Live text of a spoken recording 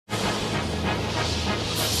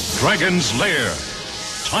Dragon's Lair.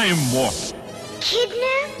 Time warp.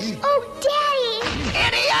 Kidnapped? Oh, Daddy!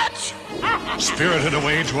 Idiot! Spirited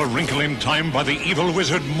away to a wrinkle in time by the evil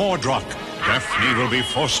wizard Mordroc. Daphne will be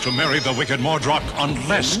forced to marry the wicked Mordroc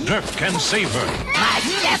unless Dirk can save her. My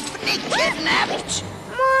Daphne kidnapped!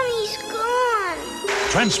 Mommy's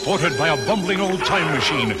gone. Transported by a bumbling old time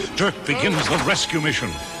machine, Dirk begins the rescue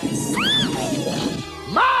mission.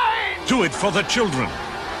 Mine! Do it for the children.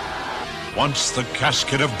 Once the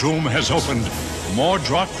casket of doom has opened,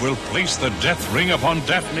 Mordroc will place the death ring upon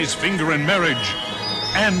Daphne's finger in marriage,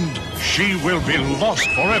 and she will be lost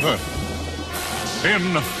forever.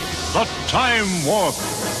 In the Time Warp.